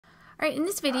Alright, in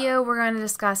this video we're going to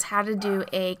discuss how to do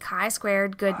a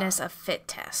chi-squared goodness of fit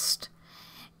test.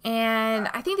 And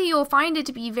I think that you'll find it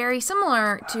to be very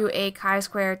similar to a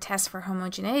chi-squared test for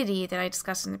homogeneity that I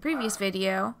discussed in the previous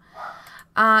video.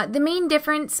 The main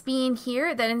difference being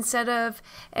here that instead of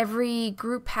every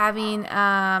group having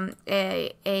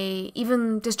a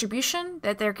even distribution,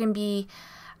 that there can be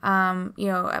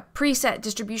a preset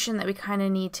distribution that we kind of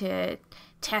need to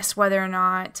test whether or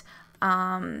not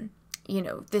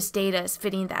this data is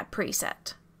fitting that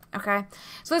preset. Okay,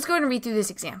 so let's go ahead and read through this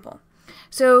example.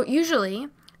 So usually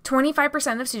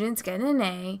 25% of students get an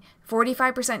A,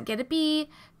 45% get a B,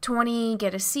 20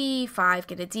 get a C, 5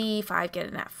 get a D, 5 get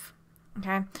an F.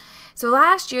 Okay, so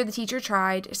last year the teacher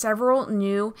tried several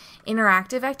new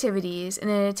interactive activities in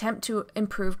an attempt to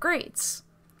improve grades.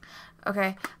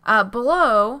 Okay,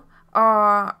 below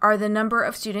are the number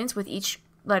of students with each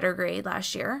letter grade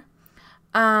last year.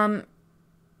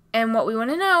 And what we want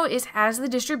to know is, has the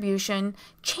distribution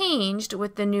changed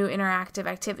with the new interactive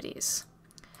activities?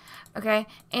 Okay,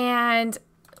 and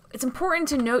it's important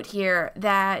to note here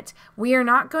that we are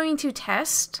not going to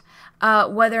test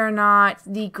whether or not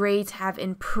the grades have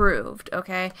improved,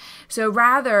 okay? So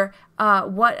rather,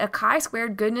 what a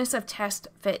chi-squared goodness of test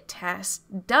fit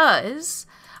test does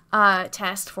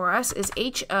test for us is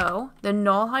HO, the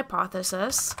null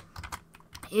hypothesis,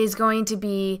 is going to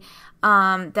be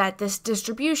that this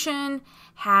distribution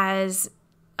has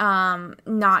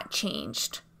not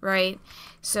changed, right?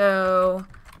 So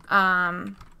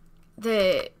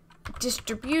the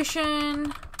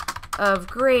distribution of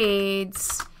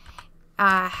grades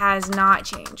has not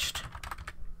changed.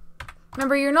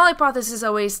 Remember, your null hypothesis is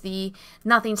always the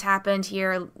nothing's happened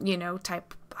here,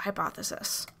 type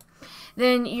hypothesis.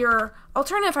 Then your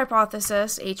alternative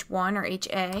hypothesis, H1 or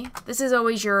HA, this is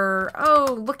always your,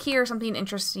 oh, look here, something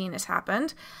interesting has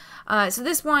happened. So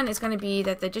this one is going to be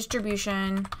that the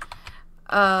distribution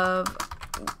of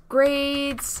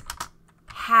grades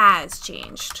has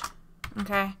changed.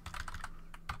 Okay.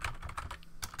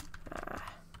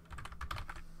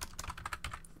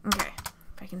 Okay,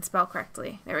 if I can spell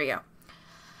correctly. There we go.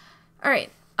 All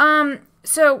right.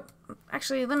 So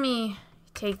actually, let me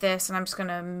take this and I'm just going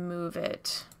to move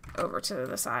it over to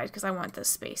the side because I want this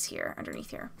space here underneath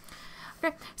here.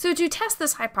 Okay, so to test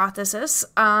this hypothesis,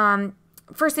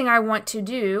 first thing I want to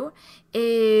do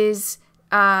is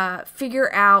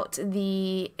figure out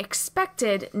the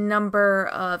expected number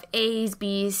of A's,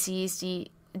 B's, C's,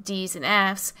 D's, and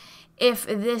F's if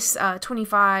this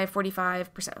 25,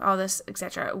 45%, all this,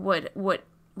 etc. would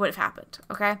have happened.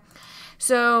 Okay,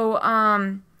 so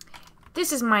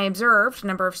this is my observed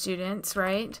number of students,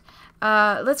 right?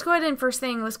 Let's go ahead and first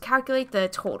thing, let's calculate the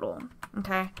total,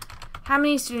 okay? How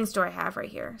many students do I have right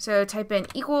here? So type in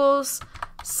equals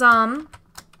sum,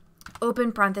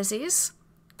 open parentheses,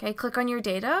 okay? Click on your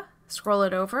data, scroll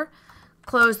it over,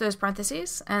 close those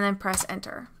parentheses, and then press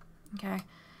enter, okay?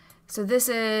 So this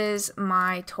is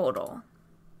my total.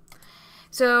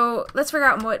 So let's figure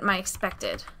out what my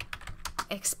expected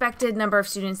number of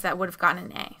students that would have gotten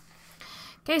an A.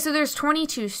 Okay, so there's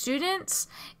 22 students.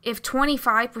 If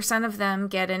 25% of them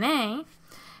get an A,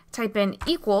 type in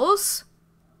equals,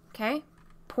 okay,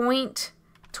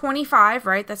 0.25,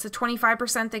 right? That's the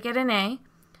 25% that get an A,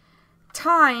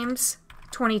 times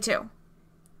 22,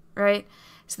 right?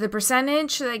 So the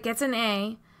percentage that gets an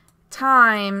A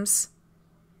times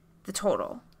the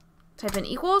total. Type in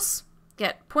equals,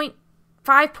 get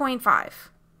 5.5.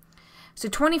 So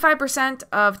 25%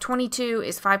 of 22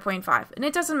 is 5.5. And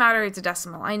it doesn't matter, it's a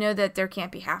decimal. I know that there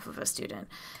can't be half of a student.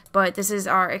 But this is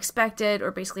our expected, or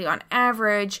basically on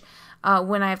average,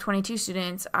 when I have 22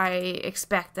 students, I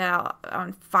expect that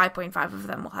on 5.5 of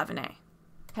them will have an A.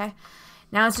 Okay?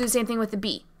 Now let's do the same thing with the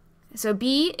B. So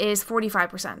B is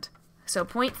 45%. So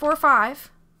 0.45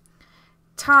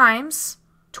 times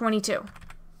 22.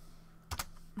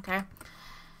 Okay?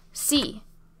 C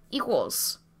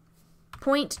equals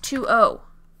 0.20,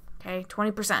 okay,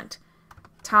 20%,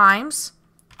 times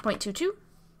 0.22,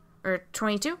 or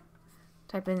 22,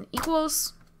 type in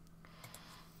equals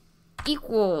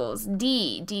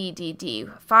D,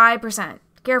 5%.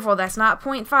 Careful, that's not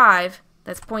 0.5,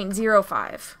 that's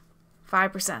 0.05,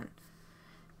 5%,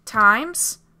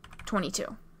 times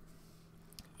 22.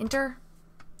 Enter.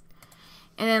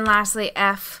 And then lastly,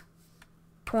 F,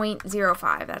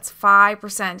 0.05, that's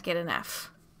 5% get an F,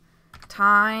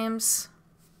 times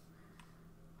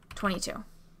 22.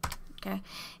 Okay,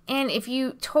 and if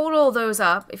you total those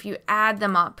up, if you add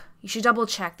them up, you should double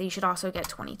check that you should also get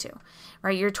 22,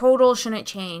 right? Your total shouldn't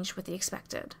change with the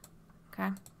expected.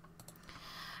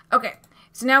 Okay,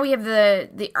 so now we have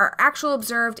our actual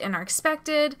observed and our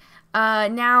expected.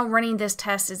 now running this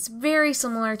test is very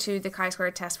similar to the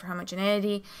chi-square test for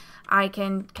homogeneity. I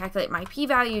can calculate my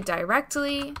p-value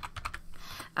directly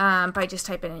by just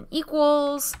typing in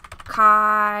equals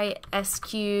CHISQ.TEST,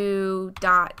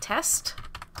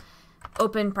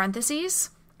 open parentheses.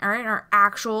 All right, our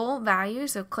actual value,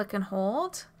 so click and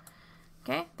hold.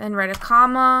 Okay, then write a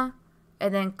comma,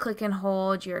 and then click and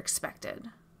hold your expected.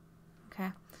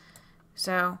 Okay,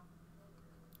 so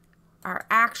our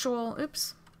actual,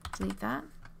 oops, delete that.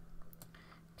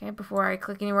 Okay, before I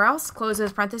click anywhere else, close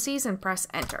those parentheses and press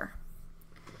enter.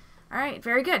 All right,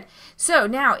 very good. So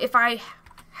now if I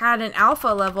had an alpha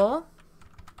level,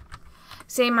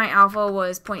 say my alpha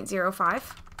was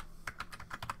 0.05,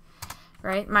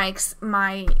 right? My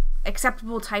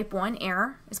acceptable type 1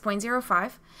 error is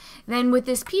 0.05. Then with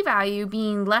this p-value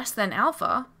being less than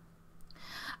alpha,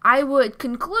 I would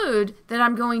conclude that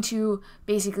I'm going to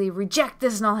basically reject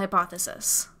this null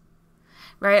hypothesis,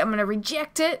 right? I'm going to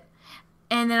reject it,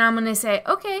 and then I'm going to say,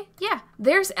 okay, yeah,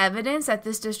 there's evidence that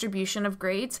this distribution of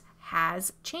grades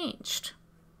has changed.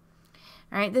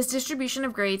 All right, this distribution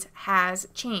of grades has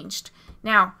changed.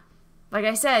 Now, like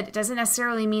I said, it doesn't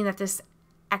necessarily mean that this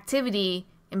activity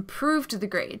improved the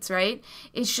grades, right?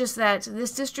 It's just that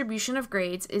this distribution of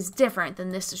grades is different than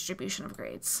this distribution of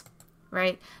grades,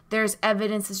 right? There's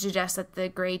evidence to suggest that the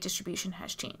grade distribution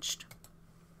has changed.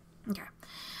 Okay.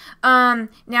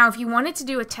 Now, if you wanted to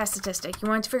do a test statistic, you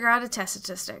wanted to figure out a test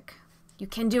statistic, you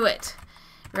can do it,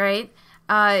 right?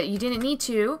 You didn't need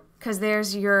to because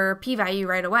there's your p-value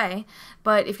right away,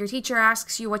 but if your teacher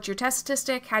asks you what's your test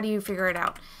statistic, how do you figure it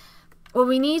out? What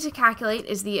we need to calculate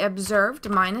is the observed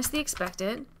minus the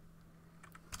expected,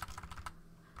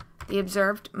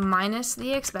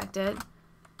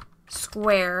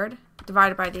 squared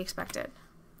divided by the expected.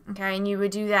 Okay, and you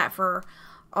would do that for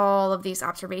all of these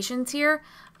observations here.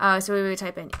 So we would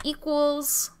type in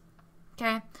equals,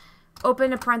 okay,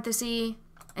 open a parenthesis,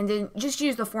 and then just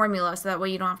use the formula so that way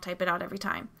you don't have to type it out every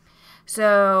time.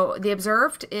 So the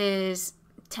observed is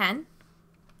 10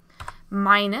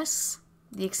 minus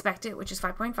the expected, which is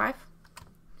 5.5.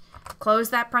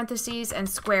 Close that parentheses and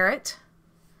square it,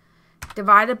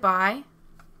 divided by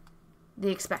the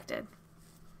expected.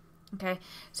 Okay,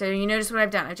 so you notice what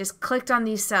I've done. I just clicked on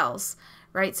these cells,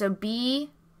 right? So B6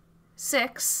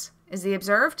 is the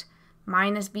observed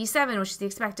minus B7, which is the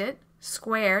expected,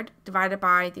 squared divided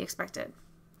by the expected.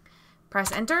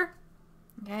 Press enter,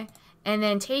 okay? And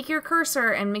then take your cursor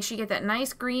and make sure you get that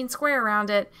nice green square around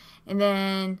it, and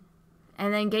then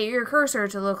get your cursor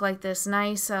to look like this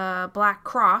nice black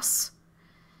cross,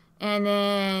 and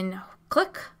then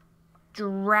click,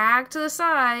 drag to the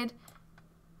side,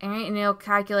 all right, and it'll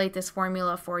calculate this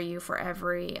formula for you for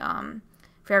every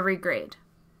grade.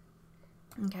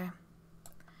 Okay.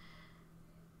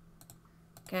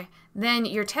 Okay. Then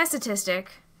your test statistic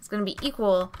is going to be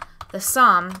equal the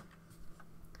sum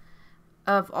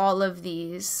of all of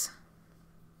these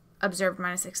observed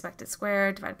minus expected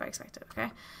squared divided by expected.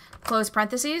 Okay. Close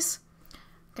parentheses.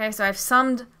 Okay, so I've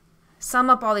sum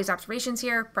up all these observations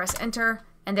here, press enter,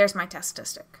 and there's my test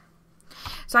statistic.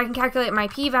 So I can calculate my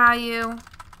p-value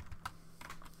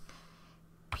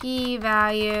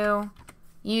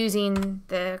using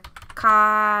the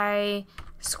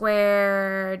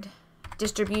chi-squared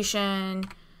distribution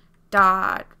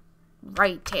dot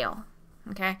right tail.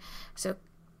 Okay, so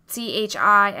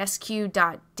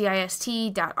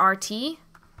CHISQ.DIST.RT,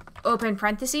 open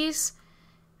parentheses,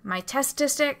 my test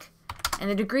statistic, and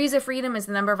the degrees of freedom is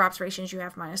the number of observations you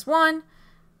have minus 1.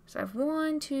 So I have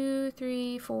 1, 2,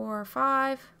 3, 4,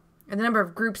 5, or the number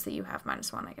of groups that you have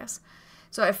minus 1, I guess.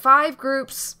 So I have 5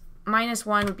 groups, minus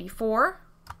 1 would be 4.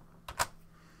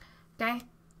 Okay,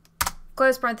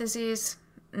 close parentheses,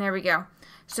 and there we go.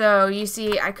 So you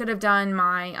see I could have done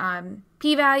my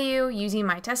p-value using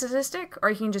my test statistic, or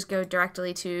you can just go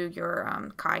directly to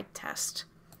your chi-test.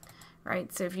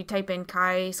 Right, so if you type in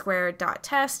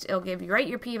CHISQ.TEST, it'll give you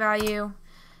your p-value,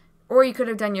 or you could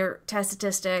have done your test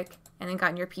statistic and then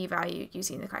gotten your p-value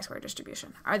using the chi-square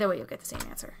distribution. Either way, you'll get the same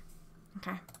answer.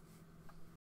 Okay.